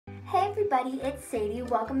Hey everybody, it's Sadie.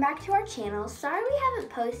 Welcome back to our channel. Sorry we haven't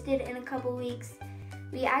posted in a couple weeks.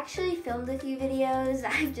 We actually filmed a few videos.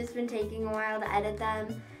 I've just been taking a while to edit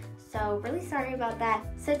them. So really sorry about that.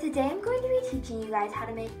 So today I'm going to be teaching you guys how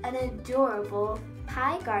to make an adorable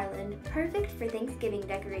pie garland, perfect for Thanksgiving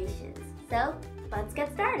decorations. So let's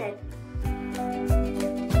get started.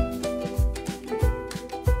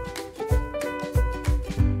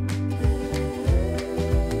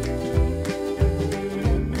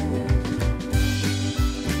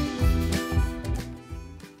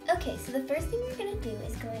 Okay, so the first thing we're going to do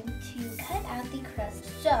is going to cut out the crust.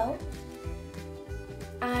 So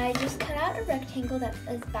I just cut out a rectangle that's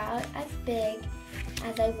about as big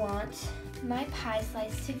as I want my pie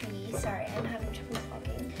slice to be. Sorry, I'm having trouble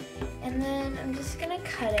talking. And then I'm just going to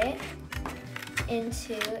cut it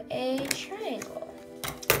into a triangle.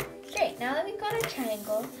 Great, now that we've got our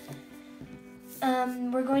triangle,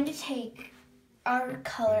 we're going to take our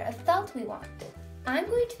color of felt we want. I'm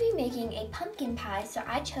going to be making a pumpkin pie, so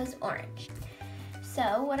I chose orange.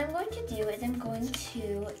 So what I'm going to do is I'm going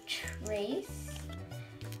to trace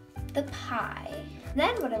the pie.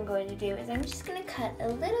 Then what I'm going to do is I'm just going to cut a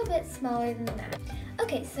little bit smaller than that.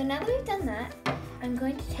 Okay, so now that we've done that, I'm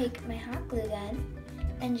going to take my hot glue gun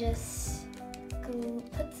and just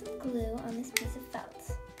put some glue on this piece of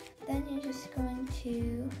felt. Then you're just going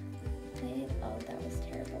to oh, that was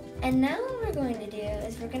terrible. And now what we're going to do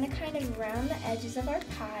is we're going to kind of round the edges of our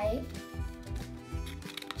pie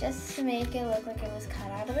just to make it look like it was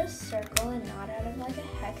cut out of a circle and not out of like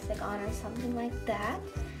a hexagon or something like that.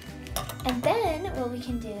 And then what we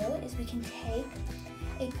can do is we can take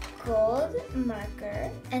a gold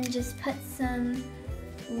marker and just put some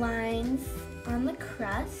lines on the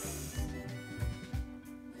crust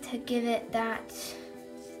to give it that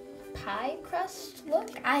pie crust look?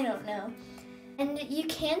 I don't know. And you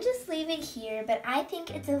can just leave it here, but I think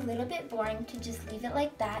it's a little bit boring to just leave it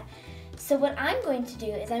like that. So what I'm going to do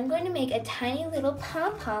is I'm going to make a tiny little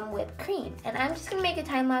pom-pom whipped cream. And I'm just going to make a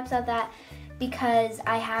time lapse of that because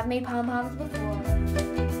I have made pom-poms before.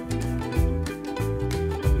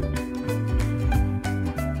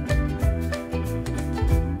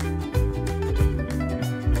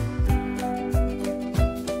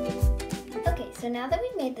 So now that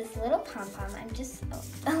we've made this little pom-pom, I'm just,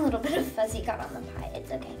 a little bit of fuzzy got on the pie,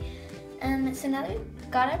 it's okay. So now that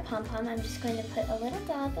we've got our pom-pom, I'm just going to put a little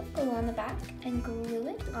dab of glue on the back and glue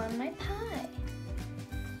it on my pie.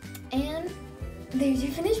 And there's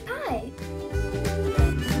your finished pie.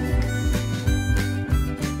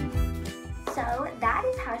 So that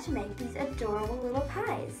is how to make these adorable little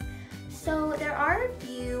pies. So there are a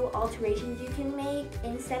few alterations you can make.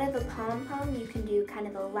 Instead of a pom-pom, you can do kind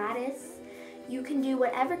of a lattice. You can do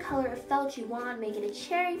whatever color of felt you want, make it a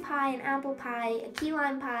cherry pie, an apple pie, a key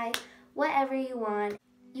lime pie, whatever you want.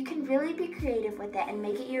 You can really be creative with it and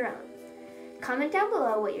make it your own. Comment down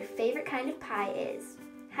below what your favorite kind of pie is.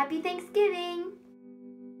 Happy Thanksgiving!